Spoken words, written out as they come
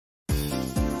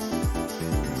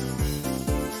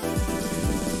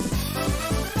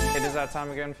is that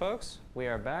time again, folks. We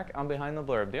are back on Behind the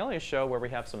Blurb, the only show where we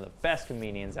have some of the best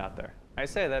comedians out there. I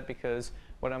say that because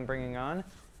what I'm bringing on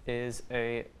is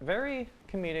a very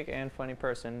comedic and funny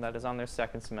person that is on their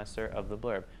second semester of the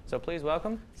Blurb. So please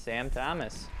welcome Sam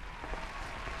Thomas.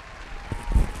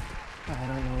 I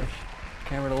don't know which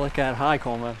camera to look at. Hi,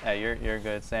 Coleman. Hey, you're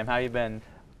good, Sam. How you been?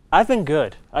 I've been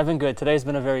good. Today's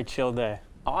been a very chill day.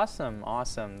 Awesome.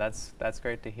 That's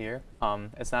great to hear.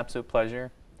 It's an absolute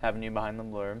pleasure having you behind the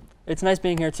Blurb. It's nice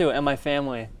being here too, and my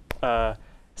family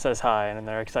says hi, and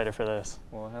they're excited for this.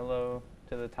 Well, hello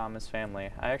to the Thomas family.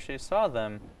 I actually saw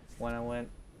them when I went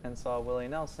and saw Willie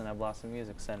Nelson at Blossom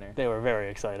Music Center. They were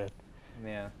very excited.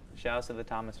 Yeah. Shouts to the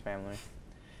Thomas family.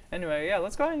 Anyway, yeah,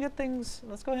 let's go ahead and get things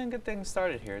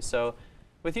started here. So,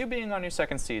 with you being on your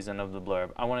second season of the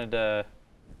Blurb, I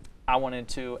wanted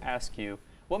to ask you,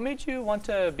 what made you want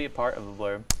to be a part of the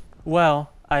Blurb?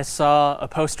 Well, I saw a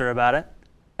poster about it,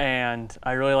 and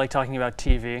I really like talking about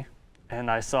TV,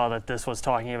 and I saw that this was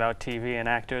talking about TV and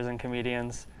actors and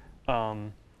comedians,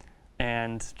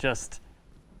 and just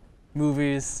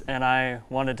movies, and I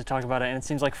wanted to talk about it, and it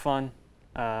seems like fun,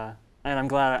 and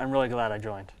I'm really glad I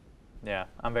joined. Yeah,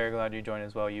 I'm very glad you joined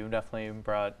as well. You definitely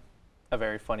brought a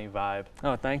very funny vibe.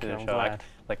 Oh, thank you. I'm glad.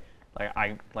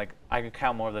 I could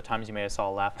count more of the times you made us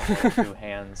all laugh with two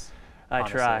hands. I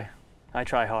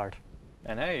try hard.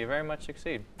 And hey, you very much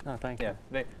succeed. Oh, thank you.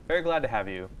 Yeah, very glad to have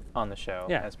you on the show,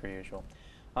 as per usual.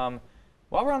 While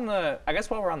we're on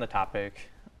the topic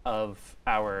of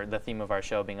the theme of our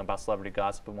show being about celebrity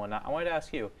gossip and whatnot, I wanted to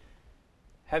ask you,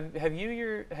 have you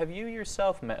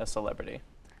yourself met a celebrity?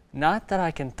 Not that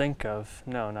I can think of.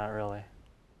 No, not really.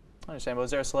 I understand, but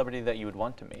was there a celebrity that you would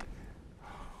want to meet?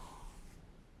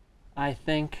 I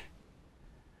think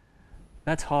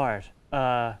that's hard.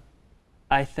 I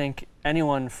think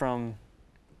anyone from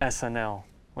SNL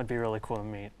would be really cool to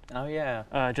meet. Oh,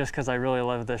 yeah. Just because I really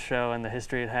love this show and the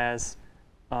history it has.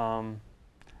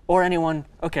 Or anyone,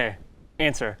 okay,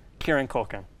 answer, Kieran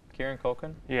Culkin. Kieran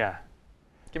Culkin? Yeah.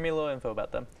 Give me a little info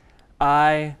about them.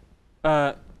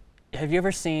 Have you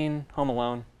ever seen Home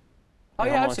Alone? Oh,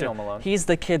 yeah, I've seen Home Alone. He's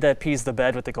the kid that pees the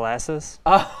bed with the glasses.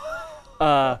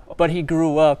 Oh. But he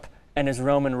grew up and is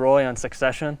Roman Roy on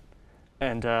Succession.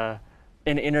 And I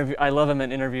love him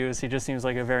in interviews. He just seems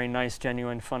like a very nice,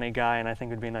 genuine, funny guy, and I think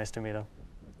it would be nice to meet him.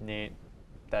 Neat.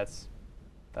 That's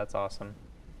awesome.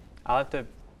 I want to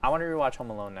rewatch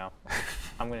Home Alone now.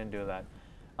 I'm gonna do that.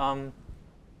 Well,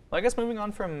 I guess moving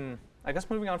on from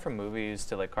movies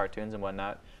to like cartoons and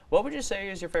whatnot, what would you say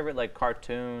is your favorite like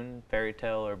cartoon, fairy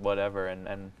tale, or whatever,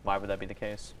 and why would that be the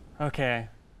case? Okay.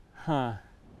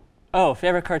 Oh,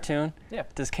 favorite cartoon? Yeah.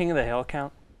 Does King of the Hill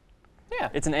count? Yeah.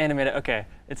 It's an animated, okay.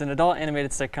 It's an adult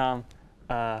animated sitcom.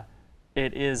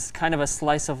 It is kind of a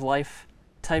slice of life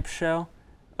type show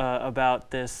about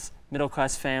this middle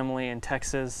class family in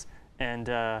Texas, and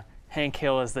Hank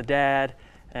Hill is the dad,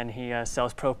 and he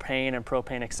sells propane and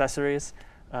propane accessories.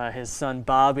 His son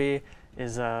Bobby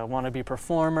is a wannabe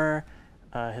performer.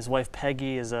 His wife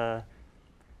Peggy is a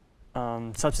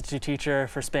substitute teacher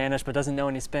for Spanish, but doesn't know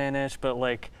any Spanish. But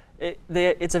like,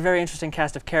 it's a very interesting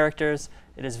cast of characters.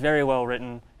 It is very well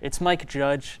written. It's Mike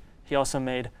Judge. He also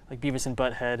made like Beavis and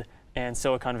Butthead and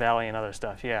Silicon Valley and other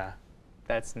stuff. Yeah.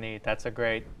 That's neat. That's a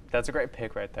great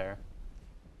pick right there.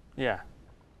 Yeah.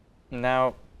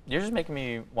 Now you're just making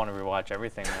me want to rewatch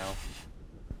everything now.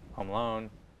 Home Alone,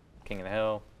 King of the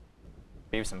Hill,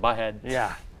 Beavis and Butthead.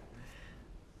 Yeah.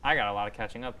 I got a lot of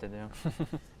catching up to do.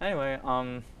 Anyway,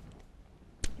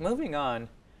 moving on,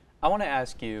 I want to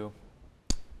ask you,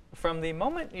 from the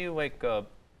moment you wake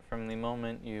up, from the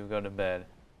moment you go to bed,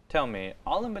 tell me,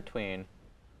 all in between,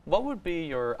 what would be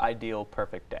your ideal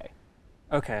perfect day?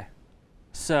 Okay.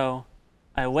 So,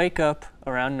 I wake up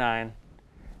around 9,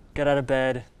 get out of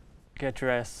bed, get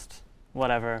dressed,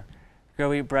 whatever,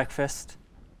 go eat breakfast.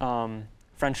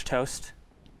 French toast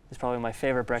is probably my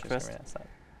favorite breakfast.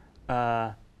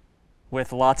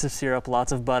 With lots of syrup,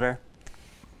 lots of butter.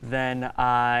 Then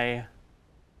I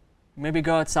maybe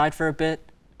go outside for a bit.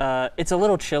 It's a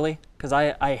little chilly because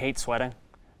I hate sweating.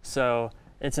 So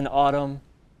it's an autumn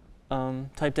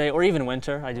type day, or even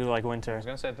winter. I do like winter. I was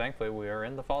going to say, thankfully, we are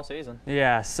in the fall season.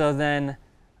 Yeah, so then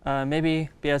maybe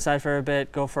be outside for a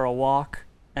bit, go for a walk,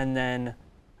 and then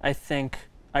I think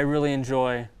I really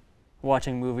enjoy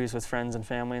watching movies with friends and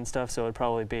family and stuff, so it would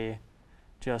probably be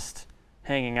just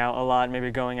hanging out a lot, maybe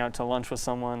going out to lunch with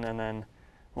someone, and then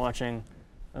watching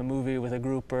a movie with a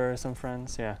group or some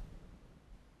friends. Yeah.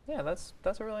 Yeah, that's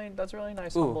a really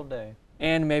nice humble day.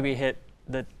 And maybe hit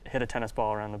a tennis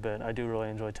ball around the bit. I do really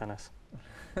enjoy tennis.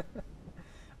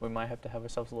 We might have to have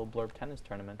ourselves a little Blurb tennis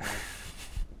tournament.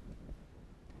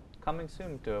 coming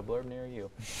soon to a blurb near you.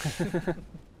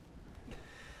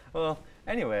 Well,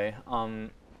 anyway,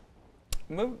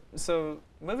 so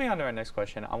moving on to our next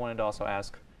question, I wanted to also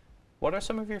ask, what are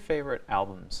some of your favorite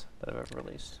albums that have ever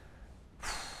released?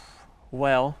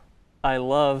 Well, I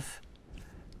love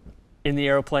In the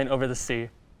Aeroplane Over the Sea.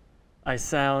 I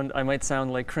might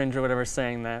sound like cringe or whatever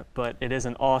saying that, but it is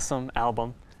an awesome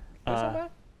album. What's that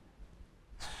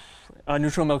about?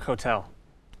 Neutral Milk Hotel.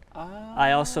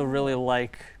 I also really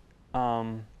like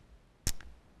Sounds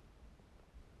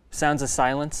of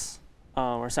Silence,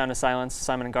 or Sound of Silence,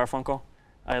 Simon and Garfunkel.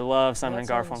 I love Simon and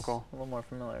Garfunkel. A little more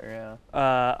familiar,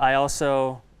 yeah. I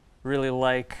also really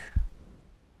like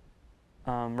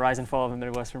Rise and Fall of a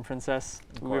Midwestern Princess.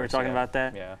 Of We course, were talking yeah. about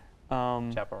that. Yeah.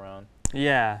 Chaperone.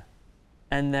 Yeah.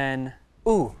 And then,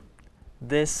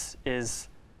 this is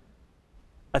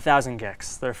 1,000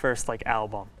 Gex, their first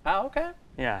album. Oh, okay.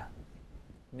 Yeah.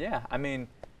 Yeah, I mean,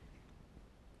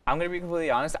 I'm going to be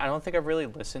completely honest. I don't think I've really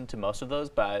listened to most of those,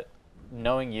 but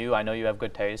knowing you, I know you have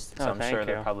good taste, so I'm sure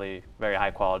they're probably very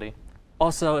high quality.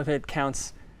 Also, if it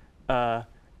counts, I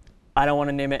don't want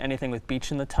to name it anything with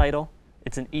beach in the title.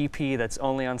 It's an EP that's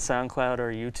only on SoundCloud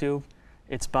or YouTube.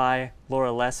 It's by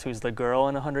Laura Less, who's the girl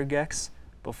in 100 Gex,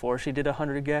 before she did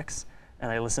 100 Gex,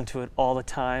 and I listen to it all the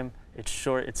time. It's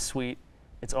short, it's sweet,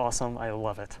 it's awesome, I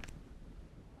love it.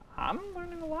 I'm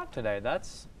learning a lot today.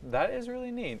 That is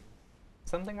really neat.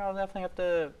 Something I'll definitely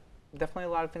a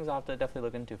lot of things I'll have to definitely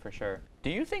look into for sure. Do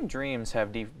you think dreams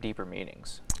have deeper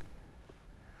meanings?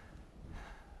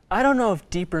 I don't know if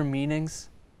deeper meanings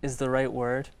is the right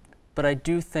word, but I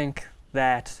do think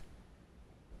that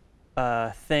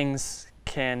things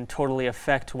can totally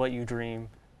affect what you dream.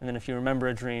 And then if you remember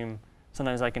a dream,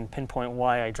 sometimes I can pinpoint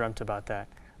why I dreamt about that.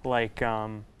 Like,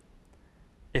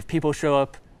 if people show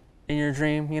up in your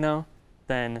dream,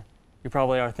 then you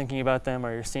probably are thinking about them,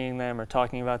 or you're seeing them, or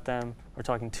talking about them, or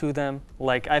talking to them.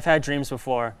 Like, I've had dreams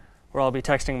before where I'll be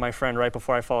texting my friend right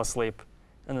before I fall asleep,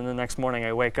 and then the next morning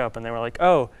I wake up and they were like,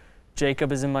 oh,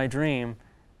 Jacob is in my dream.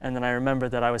 And then I remember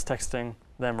that I was texting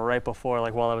them right before,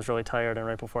 while I was really tired and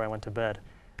right before I went to bed.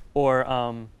 Or,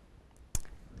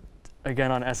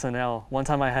 again on SNL, one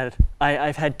time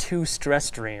I've had 2 stress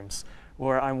dreams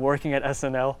where I'm working at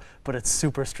SNL, but it's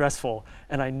super stressful.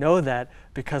 And I know that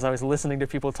because I was listening to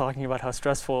people talking about how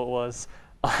stressful it was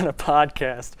on a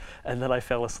podcast, and then I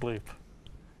fell asleep.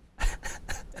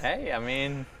 Hey, I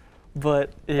mean,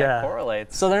 but yeah, that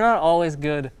correlates. So they're not always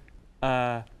good,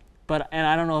 and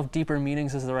I don't know if deeper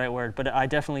meanings is the right word, but I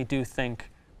definitely do think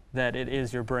that it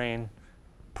is your brain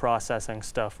processing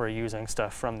stuff or using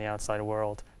stuff from the outside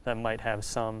world that might have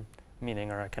some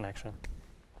meaning or a connection.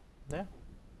 Yeah.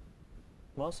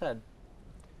 Well said.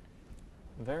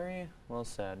 Very well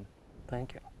said.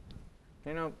 Thank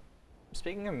you.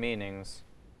 Speaking of meanings,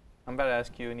 I'm about to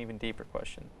ask you an even deeper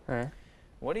question. All right.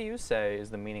 What do you say is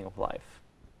the meaning of life?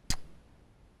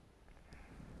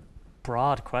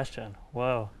 Broad question.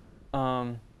 Whoa.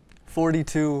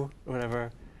 42,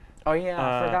 whatever. Oh yeah,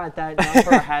 I forgot that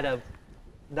number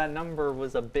that number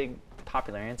was a big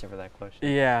popular answer for that question.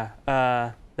 Yeah,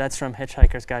 that's from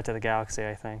Hitchhiker's Guide to the Galaxy,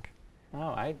 I think.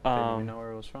 Oh, I didn't even know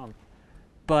where it was from.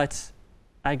 But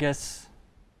I guess,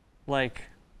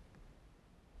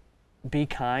 be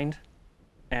kind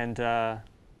and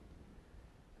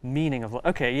meaning of life.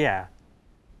 Okay, yeah.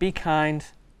 Be kind,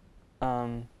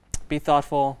 be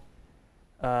thoughtful,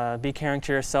 be caring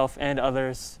to yourself and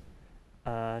others.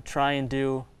 Try and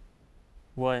do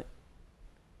what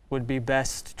would be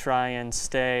best. Try and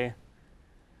stay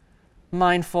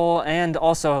mindful, and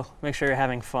also make sure you're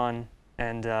having fun.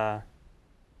 And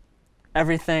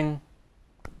everything,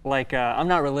 I'm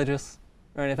not religious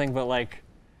or anything, but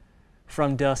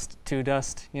from dust to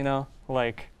dust, be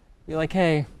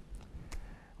hey,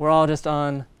 we're all just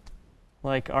on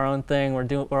our own thing.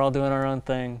 We're all doing our own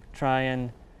thing. Try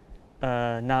and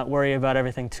not worry about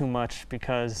everything too much,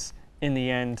 because in the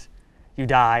end, you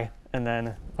die, and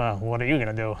then what are you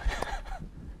gonna do?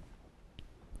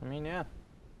 I mean, yeah.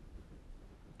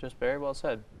 Just very well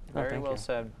said. Very well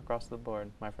said across the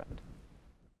board, my friend.